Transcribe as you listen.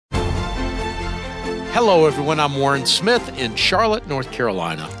Hello, everyone. I'm Warren Smith in Charlotte, North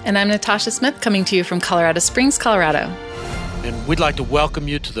Carolina. And I'm Natasha Smith, coming to you from Colorado Springs, Colorado. And we'd like to welcome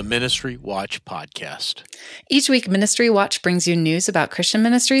you to the Ministry Watch podcast. Each week, Ministry Watch brings you news about Christian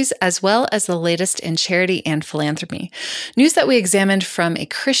ministries, as well as the latest in charity and philanthropy. News that we examined from a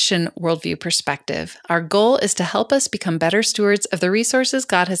Christian worldview perspective. Our goal is to help us become better stewards of the resources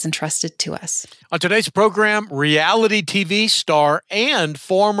God has entrusted to us. On today's program, reality TV star and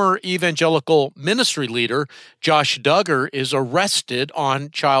former evangelical ministry leader Josh Duggar is arrested on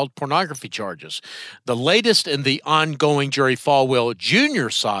child pornography charges. The latest in the ongoing Jerry Falwell Jr.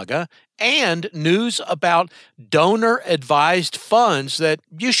 saga, and news about donor-advised funds that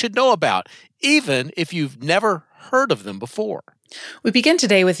you should know about, even if you've never heard of them before. We begin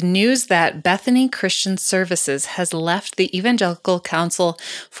today with news that Bethany Christian Services has left the Evangelical Council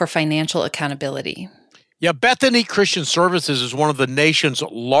for Financial Accountability. Yeah, Bethany Christian Services is one of the nation's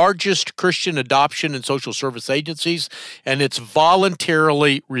largest Christian adoption and social service agencies, and it's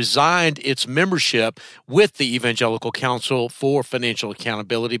voluntarily resigned its membership with the Evangelical Council for Financial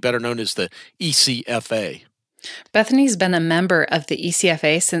Accountability, better known as the ECFA. Bethany's been a member of the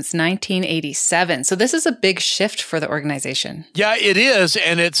ECFA since 1987, so this is a big shift for the organization. Yeah, it is,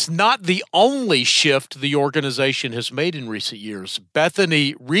 and it's not the only shift the organization has made in recent years.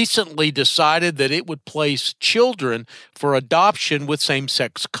 Bethany recently decided that it would place children for adoption with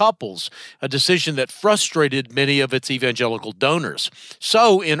same-sex couples, a decision that frustrated many of its evangelical donors.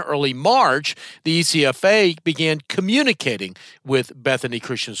 So, in early March, the ECFA began communicating with Bethany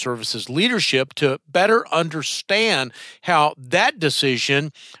Christian Services leadership to better understand how that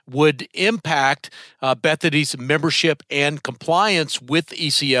decision would impact Bethany's membership and compliance with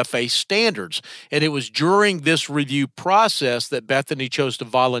ECFA standards. And it was during this review process that Bethany chose to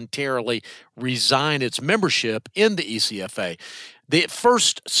voluntarily resign its membership in the ECFA. The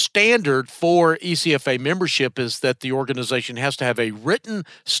first standard for ECFA membership is that the organization has to have a written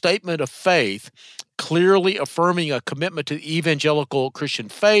statement of faith, clearly affirming a commitment to evangelical Christian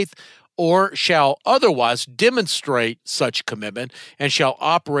faith, or shall otherwise demonstrate such commitment and shall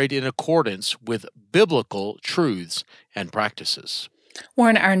operate in accordance with biblical truths and practices.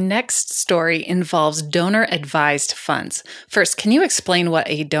 Warren, our next story involves donor-advised funds. First, can you explain what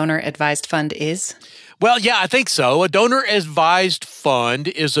a donor-advised fund is? Well, yeah, I think so. A donor-advised fund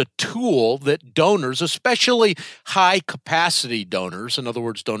is a tool that donors, especially high-capacity donors, in other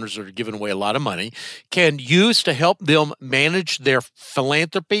words, donors that are giving away a lot of money, can use to help them manage their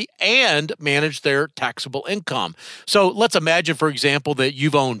philanthropy and manage their taxable income. So let's imagine, for example, that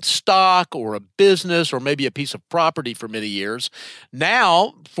you've owned stock or a business or maybe a piece of property for many years.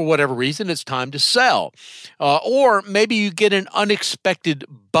 Now, for whatever reason, it's time to sell. Or maybe you get an unexpected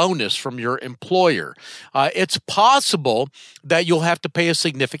bonus from your employer. It's possible that you'll have to pay a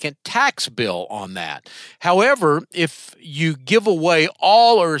significant tax bill on that. However, if you give away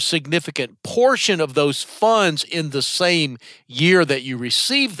all or a significant portion of those funds in the same year that you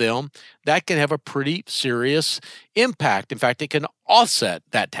receive them, that can have a pretty serious impact. In fact, it can offset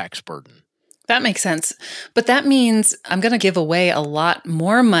that tax burden. That makes sense. But that means I'm going to give away a lot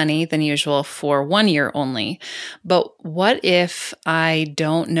more money than usual for 1 year only. But what if I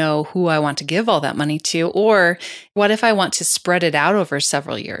don't know who I want to give all that money to? Or what if I want to spread it out over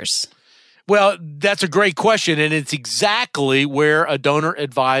several years? Well, that's a great question, and it's exactly where a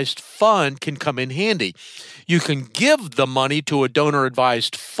donor-advised fund can come in handy. You can give the money to a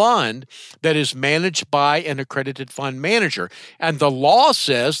donor-advised fund that is managed by an accredited fund manager, and the law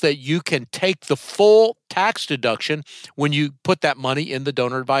says that you can take the full tax deduction when you put that money in the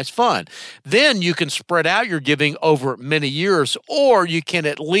donor-advised fund. Then you can spread out your giving over many years, or you can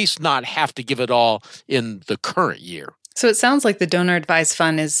at least not have to give it all in the current year. So it sounds like the donor-advised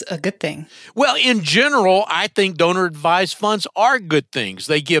fund is a good thing. Well, in general, I think donor-advised funds are good things.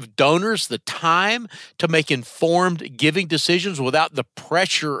 They give donors the time to make informed giving decisions without the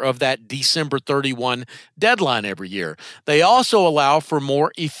pressure of that December 31 deadline every year. They also allow for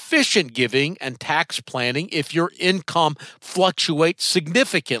more efficient giving and tax planning if your income fluctuates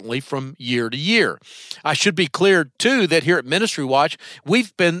significantly from year to year. I should be clear, too, that here at Ministry Watch,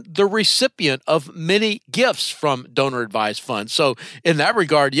 we've been the recipient of many gifts from donor-advised funds. So in that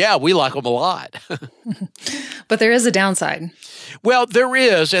regard, yeah, we like them a lot. But there is a downside. Well, there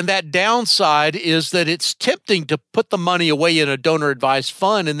is, and that downside is that it's tempting to put the money away in a donor-advised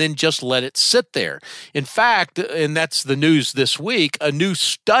fund and then just let it sit there. In fact, and that's the news this week, a new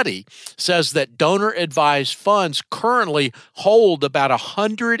study says that donor-advised funds currently hold about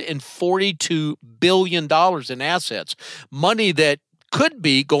 $142 billion in assets, money that could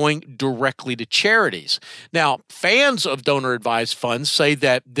be going directly to charities. Now, fans of donor-advised funds say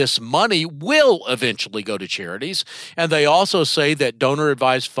that this money will eventually go to charities, and they also say that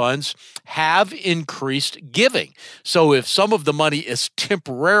donor-advised funds have increased giving. So if some of the money is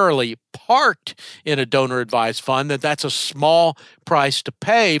temporarily parked in a donor-advised fund, that's a small price to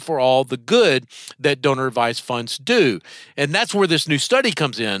pay for all the good that donor-advised funds do. And that's where this new study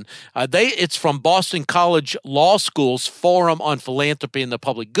comes in. It's from Boston College Law School's Forum on Philanthropy and the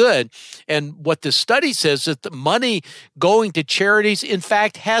Public Good. And what this study says is that the money going to charities, in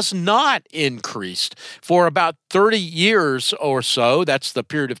fact, has not increased for about 30 years or so. That's the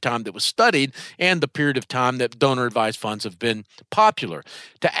period of time that was studied and the period of time that donor-advised funds have been popular.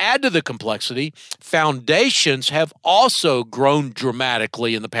 To add to the complexity, foundations have also grown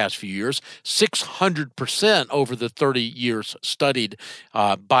dramatically in the past few years, 600% over the 30 years studied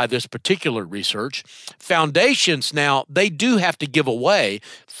by this particular research. Foundations now, they do have to give away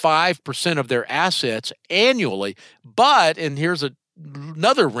 5% of their assets annually, but, and here's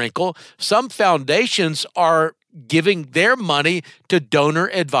another wrinkle, some foundations are giving their money to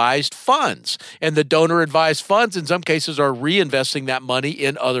donor-advised funds. And the donor-advised funds, in some cases, are reinvesting that money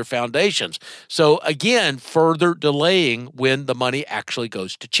in other foundations. So again, further delaying when the money actually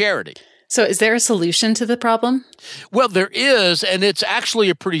goes to charity. So is there a solution to the problem? Well, there is, and it's actually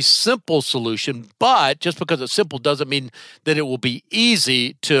a pretty simple solution, but just because it's simple doesn't mean that it will be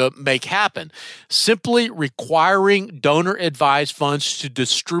easy to make happen. Simply requiring donor-advised funds to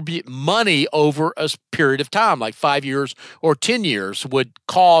distribute money over a period of time, like 5 years or 10 years, would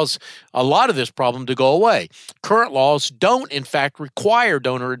cause a lot of this problem to go away. Current laws don't, in fact, require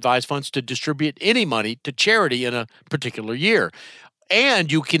donor-advised funds to distribute any money to charity in a particular year.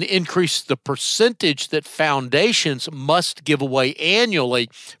 And you can increase the percentage that foundations must give away annually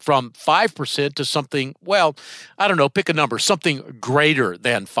from 5% to something, well, I don't know, pick a number, something greater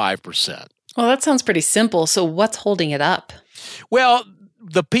than 5%. Well, that sounds pretty simple. So what's holding it up? Well,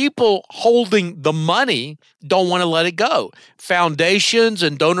 the people holding the money don't want to let it go. Foundations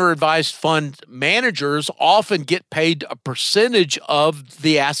and donor-advised fund managers often get paid a percentage of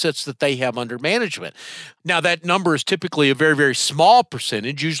the assets that they have under management. Now, that number is typically a very, very small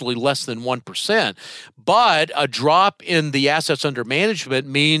percentage, usually less than 1%, but a drop in the assets under management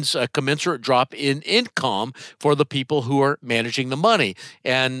means a commensurate drop in income for the people who are managing the money,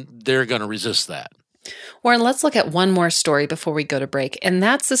 and they're going to resist that. Warren, let's look at one more story before we go to break, and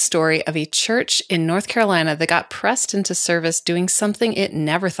that's the story of a church in North Carolina that got pressed into service doing something it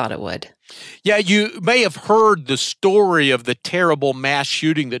never thought it would. Yeah, you may have heard the story of the terrible mass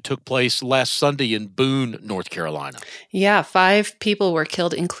shooting that took place last Sunday in Boone, North Carolina. Yeah, 5 people were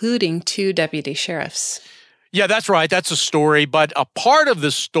killed, including 2 deputy sheriffs. Yeah, that's right. That's a story. But a part of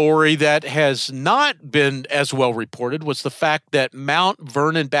the story that has not been as well reported was the fact that Mount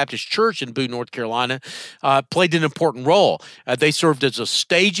Vernon Baptist Church in Boone, North Carolina, played an important role. They served as a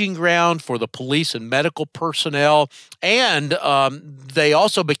staging ground for the police and medical personnel, and they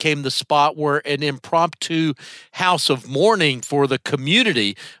also became the spot where an impromptu house of mourning for the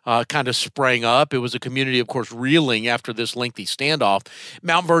community kind of sprang up. It was a community, of course, reeling after this lengthy standoff.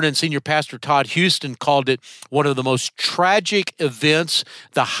 Mount Vernon Senior Pastor Todd Houston called it one of the most tragic events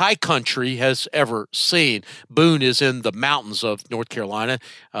the high country has ever seen. Boone is in the mountains of North Carolina.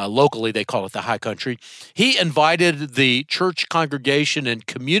 Locally, they call it the high country. He invited the church congregation and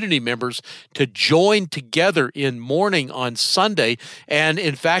community members to join together in mourning on Sunday, and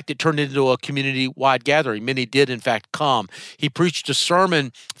in fact, it turned into a community-wide gathering. Many did, in fact, come. He preached a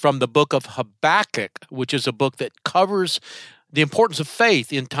sermon from the book of Habakkuk, which is a book that covers the importance of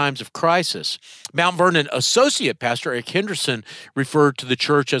faith in times of crisis. Mount Vernon Associate Pastor Eric Henderson referred to the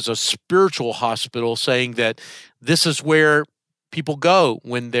church as a spiritual hospital, saying that this is where people go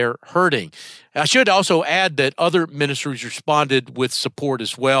when they're hurting. I should also add that other ministries responded with support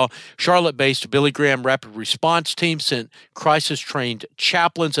as well. Charlotte-based Billy Graham Rapid Response Team sent crisis-trained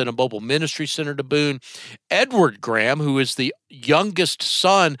chaplains and a mobile ministry center to Boone. Edward Graham, who is the youngest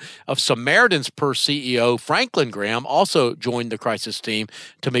son of Samaritan's Purse CEO Franklin Graham, also joined the crisis team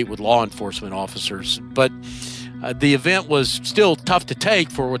to meet with law enforcement officers. But the event was still tough to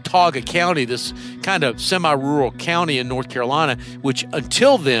take for Watauga County, this kind of semi-rural county in North Carolina, which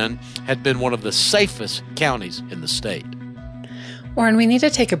until then had been one of the safest counties in the state. Warren, we need to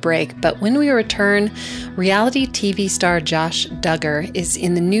take a break, but when we return, reality TV star Josh Duggar is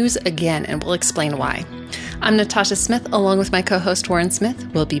in the news again, and we'll explain why. I'm Natasha Smith, along with my co-host Warren Smith.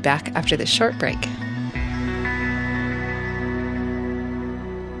 We'll be back after this short break.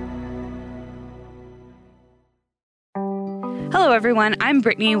 Hello, everyone. I'm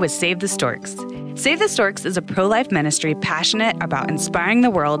Brittany with Save the Storks. Save the Storks is a pro-life ministry passionate about inspiring the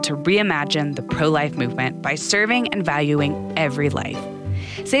world to reimagine the pro-life movement by serving and valuing every life.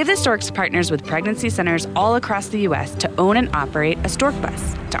 Save the Storks partners with pregnancy centers all across the U.S. to own and operate a stork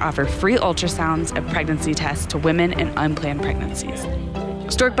bus to offer free ultrasounds and pregnancy tests to women in unplanned pregnancies.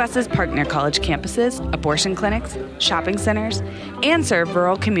 Stork buses park near college campuses, abortion clinics, shopping centers, and serve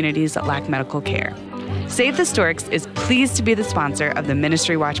rural communities that lack medical care. Save the Storks is pleased to be the sponsor of the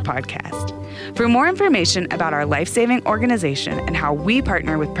Ministry Watch podcast. For more information about our life-saving organization and how we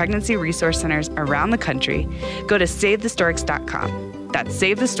partner with pregnancy resource centers around the country, go to SaveTheStorks.com. That's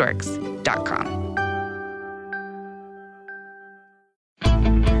SaveTheStorks.com.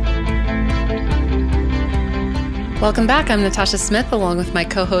 Welcome back. I'm Natasha Smith, along with my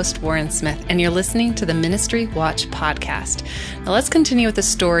co-host Warren Smith, and you're listening to the Ministry Watch podcast. Now let's continue with the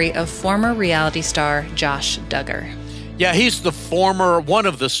story of former reality star Josh Duggar. Yeah, he's one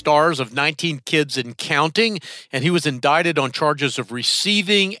of the stars of 19 Kids and Counting, and he was indicted on charges of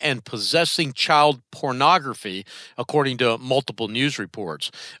receiving and possessing child pornography, according to multiple news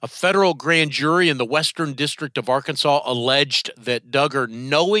reports. A federal grand jury in the Western District of Arkansas alleged that Duggar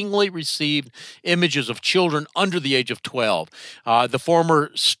knowingly received images of children under the age of 12. The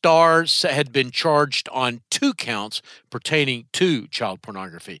former star had been charged on 2 counts pertaining to child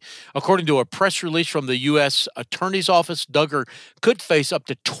pornography. According to a press release from the U.S. Attorney's Office, Duggar could face up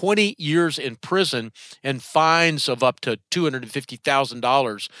to 20 years in prison and fines of up to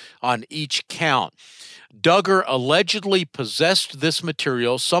 $250,000 on each count. Duggar allegedly possessed this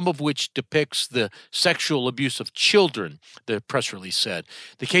material, some of which depicts the sexual abuse of children, the press release said.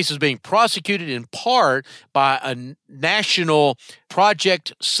 The case is being prosecuted in part by a national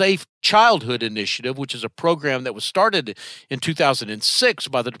Project Safe Childhood initiative, which is a program that was started in 2006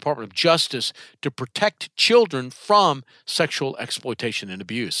 by the Department of Justice to protect children from sexual exploitation and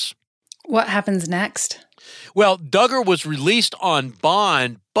abuse. What happens next? Well, Duggar was released on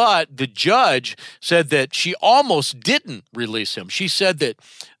bond, but the judge said that she almost didn't release him. She said that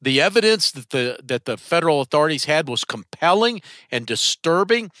the evidence that the federal authorities had was compelling and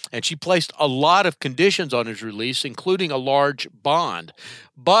disturbing, and she placed a lot of conditions on his release, including a large bond.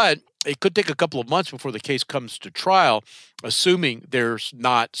 But it could take a couple of months before the case comes to trial, assuming there's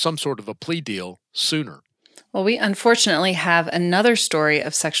not some sort of a plea deal sooner. Well, we unfortunately have another story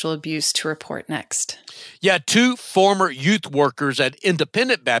of sexual abuse to report next. Yeah, 2 former youth workers at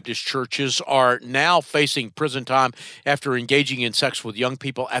independent Baptist churches are now facing prison time after engaging in sex with young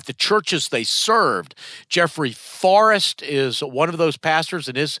people at the churches they served. Jeffrey Forrest is one of those pastors,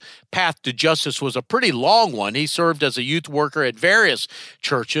 and his path to justice was a pretty long one. He served as a youth worker at various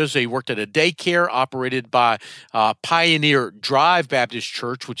churches. He worked at a daycare operated by Pioneer Drive Baptist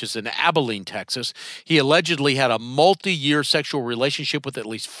Church, which is in Abilene, Texas. He allegedly had a multi-year sexual relationship with at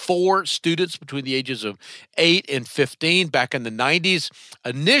least 4 students between the ages of 8 and 15 back in the 90s.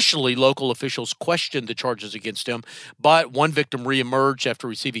 Initially, local officials questioned the charges against him, but one victim reemerged after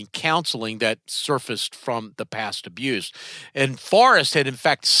receiving counseling that surfaced from the past abuse. And Forrest had, in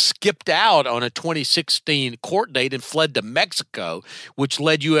fact, skipped out on a 2016 court date and fled to Mexico, which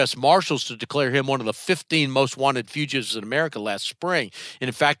led U.S. Marshals to declare him one of the 15 most wanted fugitives in America last spring. And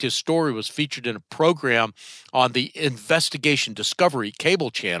in fact, his story was featured in a program on the Investigation Discovery cable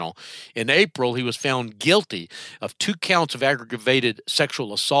channel. In April, he was found guilty of 2 counts of aggravated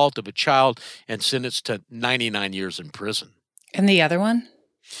sexual assault of a child and sentenced to 99 years in prison. And the other one?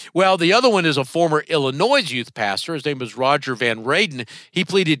 Well, the other one is a former Illinois youth pastor. His name was Roger Van Raden. He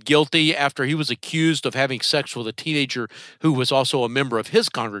pleaded guilty after he was accused of having sex with a teenager who was also a member of his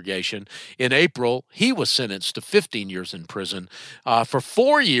congregation. In April, he was sentenced to 15 years in prison. For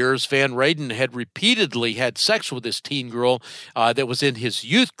 4 years, Van Raden had repeatedly had sex with this teen girl that was in his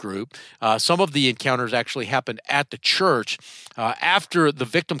youth group. Some of the encounters actually happened at the church. After the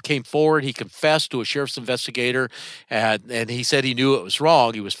victim came forward, he confessed to a sheriff's investigator, and he said he knew it was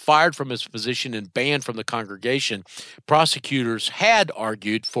wrong. He was fired from his position and banned from the congregation. Prosecutors had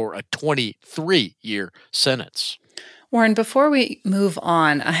argued for a 23-year sentence. Warren, before we move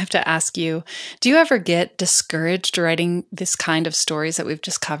on, I have to ask you, do you ever get discouraged writing this kind of stories that we've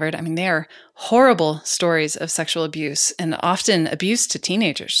just covered? I mean, they are horrible stories of sexual abuse and often abuse to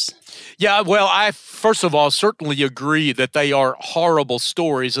teenagers. Yeah, well, I first of all certainly agree that they are horrible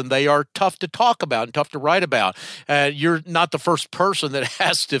stories and they are tough to talk about and tough to write about. You're not the first person that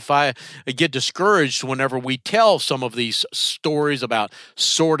asked if I get discouraged whenever we tell some of these stories about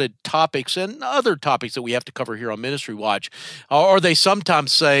sordid topics and other topics that we have to cover here on Ministry Watch. Or they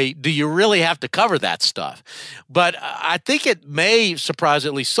sometimes say, do you really have to cover that stuff? But I think it may surprise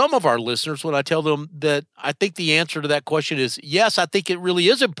at least some of our listeners when I tell them that I think the answer to that question is yes, I think it really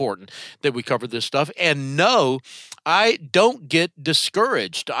is important that we cover this stuff. And no, I don't get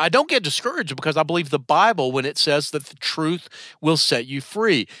discouraged. I don't get discouraged because I believe the Bible when it says that the truth will set you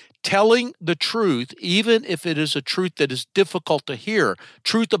free. Telling the truth, even if it is a truth that is difficult to hear,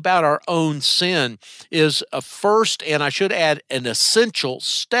 truth about our own sin is a first, and I should add, an essential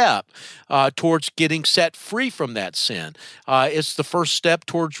step towards getting set free from that sin. It's the first step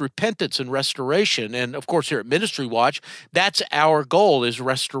towards repentance and restoration. And of course, here at Ministry Watch, that's our goal is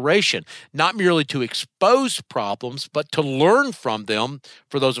restoration, not merely to expose problems, but to learn from them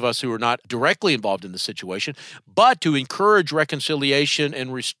for those of us who are not directly involved in the situation, but to encourage reconciliation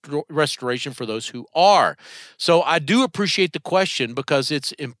and restoration for those who are. So I do appreciate the question because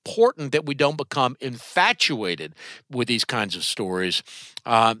it's important that we don't become infatuated with these kinds of stories.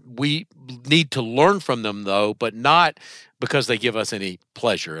 We need to learn from them, though, but not because they give us any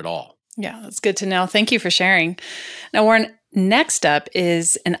pleasure at all. Yeah, that's good to know. Thank you for sharing. Now, Warren, next up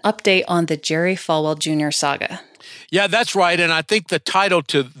is an update on the Jerry Falwell Jr. saga. Yeah, that's right. And I think the title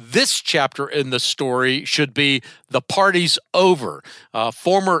to this chapter in the story should be The Party's Over.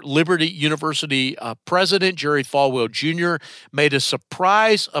 Former Liberty University President Jerry Falwell Jr. made a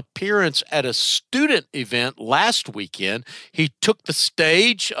surprise appearance at a student event last weekend. He took the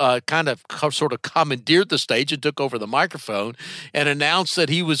stage, sort of commandeered the stage and took over the microphone and announced that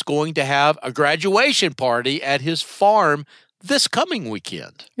he was going to have a graduation party at his farm this coming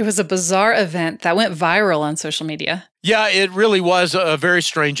weekend. It was a bizarre event that went viral on social media. Yeah, it really was a very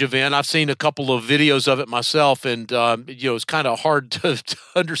strange event. I've seen a couple of videos of it myself, and it's kind of hard to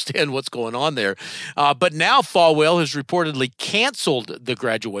understand what's going on there. But now Falwell has reportedly canceled the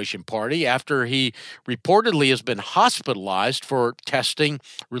graduation party after he reportedly has been hospitalized for testing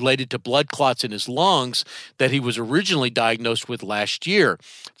related to blood clots in his lungs that he was originally diagnosed with last year.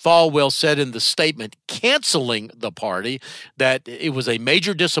 Falwell said in the statement canceling the party that it was a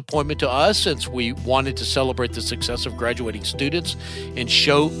major disappointment to us since we wanted to celebrate the success of graduating students and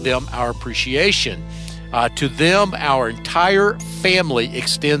show them our appreciation. To them, our entire family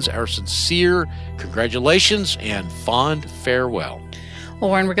extends our sincere congratulations and fond farewell.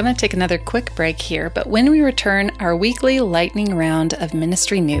 Well, Warren, we're going to take another quick break here, but when we return, our weekly lightning round of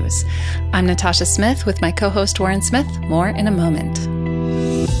ministry news. I'm Natasha Smith with my co-host Warren Smith. More in a moment.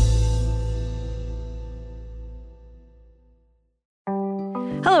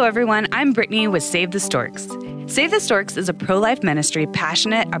 Hello, everyone. I'm Brittany with Save the Storks. Save the Storks is a pro-life ministry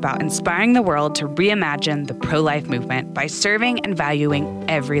passionate about inspiring the world to reimagine the pro-life movement by serving and valuing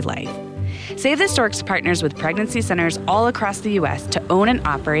every life. Save the Storks partners with pregnancy centers all across the U.S. to own and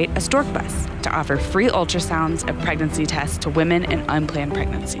operate a stork bus to offer free ultrasounds and pregnancy tests to women in unplanned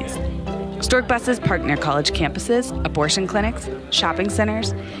pregnancies. Stork buses park near college campuses, abortion clinics, shopping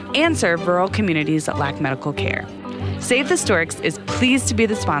centers, and serve rural communities that lack medical care. Save the Storks is pleased to be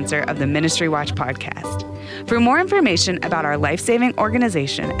the sponsor of the Ministry Watch podcast. For more information about our life-saving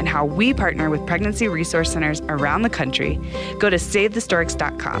organization and how we partner with pregnancy resource centers around the country, go to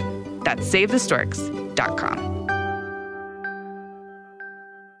SaveTheStorks.com. That's SaveTheStorks.com.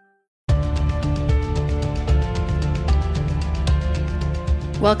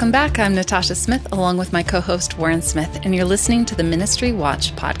 Welcome back. I'm Natasha Smith, along with my co-host Warren Smith, and you're listening to the Ministry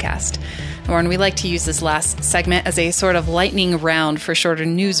Watch podcast. Warren, we like to use this last segment as a sort of lightning round for shorter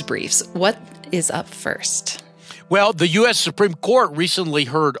news briefs. What is up first? Well, the U.S. Supreme Court recently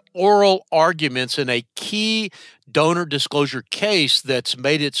heard oral arguments in a key donor disclosure case that's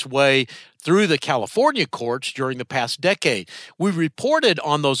made its way through the California courts during the past decade. We reported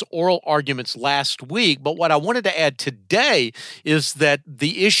on those oral arguments last week, but what I wanted to add today is that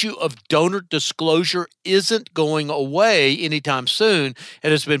the issue of donor disclosure isn't going away anytime soon.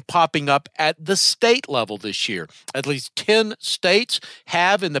 It has been popping up at the state level this year. At least 10 states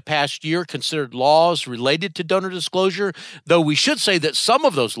have in the past year considered laws related to donor disclosure, though we should say that some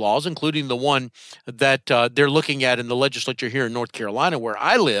of those laws, including the one that they're looking at in the legislature here in North Carolina, where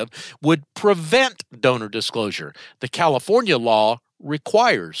I live, would prevent donor disclosure. The California law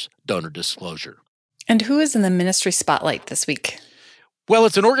requires donor disclosure. And who is in the ministry spotlight this week? Well,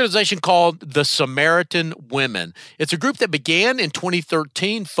 it's an organization called the Samaritan Women. It's a group that began in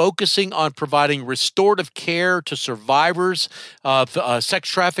 2013 focusing on providing restorative care to survivors of sex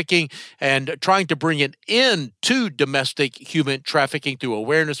trafficking and trying to bring an end to domestic human trafficking through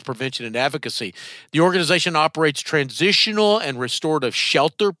awareness, prevention, and advocacy. The organization operates transitional and restorative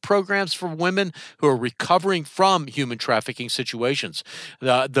shelter programs for women who are recovering from human trafficking situations.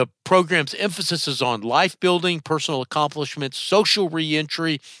 The program's emphasis is on life building, personal accomplishments, social reentry,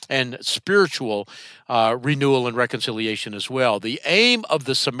 and spiritual renewal and reconciliation as well. The aim of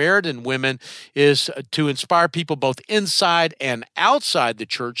the Samaritan Women is to inspire people both inside and outside the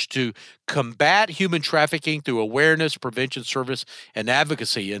church to combat human trafficking through awareness, prevention, service, and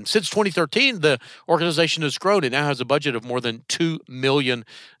advocacy. And since 2013, the organization has grown. It now has a budget of more than $2 million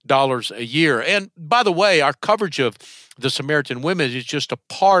a year. And by the way, our coverage of the Samaritan Women is just a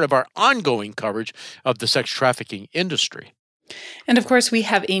part of our ongoing coverage of the sex trafficking industry. And of course, we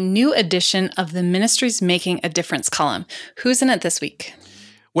have a new edition of the Ministries Making a Difference column. Who's in it this week?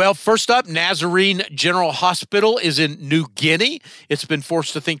 Well, first up, Nazarene General Hospital is in New Guinea. It's been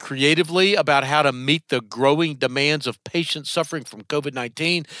forced to think creatively about how to meet the growing demands of patients suffering from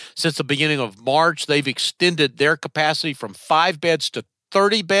COVID-19. Since the beginning of March, they've extended their capacity from 5 beds to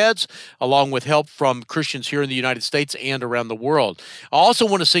 30 beds, along with help from Christians here in the United States and around the world. I also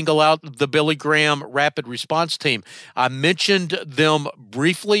want to single out the Billy Graham Rapid Response Team. I mentioned them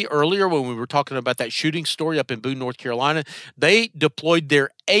briefly earlier when we were talking about that shooting story up in Boone, North Carolina. They deployed their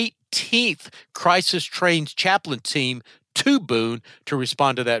 18th crisis-trained chaplain team to Boone to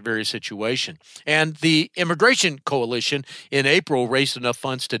respond to that very situation. And the Immigration Coalition in April raised enough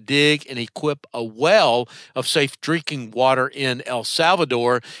funds to dig and equip a well of safe drinking water in El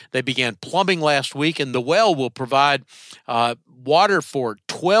Salvador. They began plumbing last week, and the well will provide water for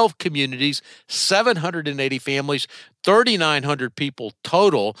 12 communities, 780 families, 3,900 people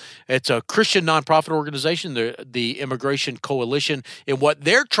total. It's a Christian nonprofit organization, the Immigration Coalition, and what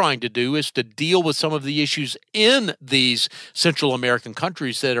they're trying to do is to deal with some of the issues in these Central American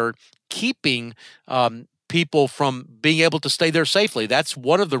countries that are keeping people from being able to stay there safely. That's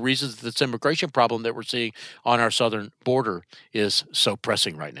one of the reasons that this immigration problem that we're seeing on our southern border is so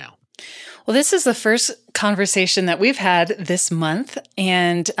pressing right now. Well, this is the first conversation that we've had this month,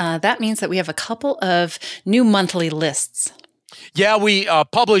 and that means that we have a couple of new monthly lists. Yeah, we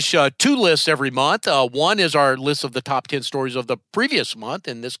publish 2 lists every month. One is our list of the top 10 stories of the previous month,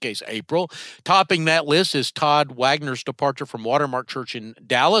 in this case, April. Topping that list is Todd Wagner's departure from Watermark Church in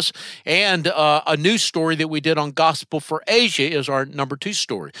Dallas. And a news story that we did on Gospel for Asia is our number 2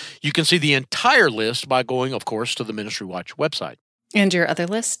 story. You can see the entire list by going, of course, to the Ministry Watch website. And your other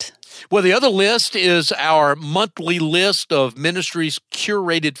list? Well, the other list is our monthly list of ministries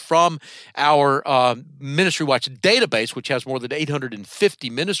curated from our Ministry Watch database, which has more than 850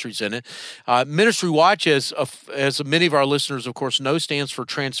 ministries in it. Ministry Watch, as many of our listeners, of course, know, stands for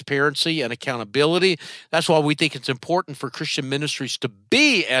transparency and accountability. That's why we think it's important for Christian ministries to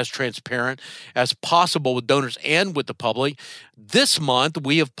be as transparent as possible with donors and with the public. This month,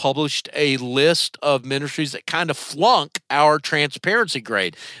 we have published a list of ministries that kind of flunk our transparency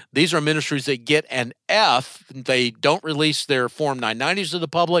grade. These are ministries that get an F. They don't release their Form 990s to the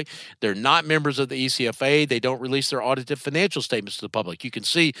public. They're not members of the ECFA. They don't release their audited financial statements to the public. You can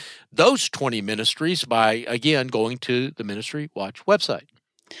see those 20 ministries by, again, going to the Ministry Watch website.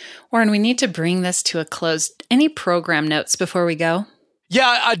 Warren, we need to bring this to a close. Any program notes before we go?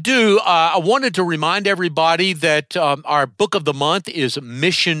 Yeah, I do. I wanted to remind everybody that our book of the month is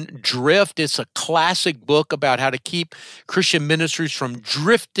Mission Drift. It's a classic book about how to keep Christian ministries from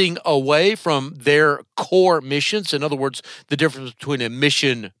drifting away from their core missions. In other words, the difference between a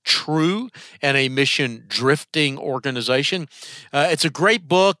mission true and a mission drifting organization. It's a great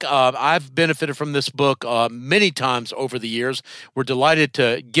book. I've benefited from this book many times over the years. We're delighted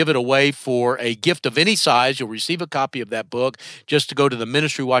to give it away for a gift of any size. You'll receive a copy of that book just to go to the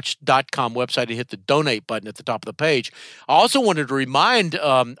ministrywatch.com website and hit the donate button at the top of the page. I also wanted to remind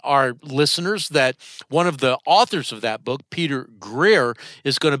our listeners that one of the authors of that book, Peter Greer,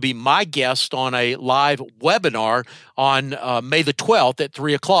 is going to be my guest on a live webinar on May the 12th at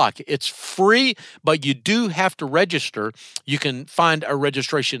 3 o'clock. It's free, but you do have to register. You can find a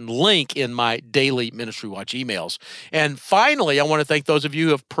registration link in my daily Ministry Watch emails. And finally, I want to thank those of you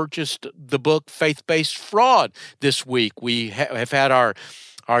who have purchased the book Faith-Based Fraud this week. We have had our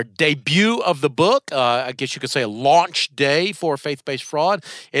our debut of the book. I guess you could say a launch day for Faith-Based Fraud.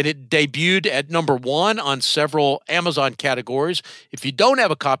 And it debuted at number 1 on several Amazon categories. If you don't have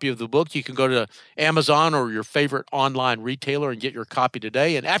a copy of the book, you can go to Amazon or your favorite online retailer and get your copy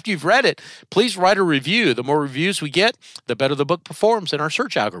today. And after you've read it, please write a review. The more reviews we get, the better the book performs in our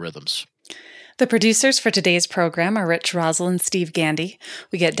search algorithms. The producers for today's program are Rich Rosell and Steve Gandy.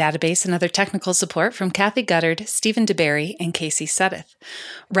 We get database and other technical support from Kathy Guttard, Stephen DeBerry, and Casey Suddeth.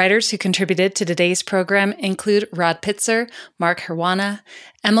 Writers who contributed to today's program include Rod Pitzer, Mark Herwana,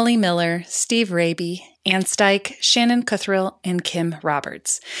 Emily Miller, Steve Raby, Ann Steich, Shannon Cuthrill, and Kim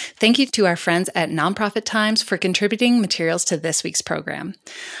Roberts. Thank you to our friends at Nonprofit Times for contributing materials to this week's program.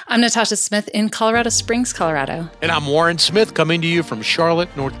 I'm Natasha Smith in Colorado Springs, Colorado. And I'm Warren Smith coming to you from Charlotte,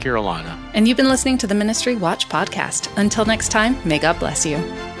 North Carolina. And you've been listening to the Ministry Watch podcast. Until next time, may God bless you.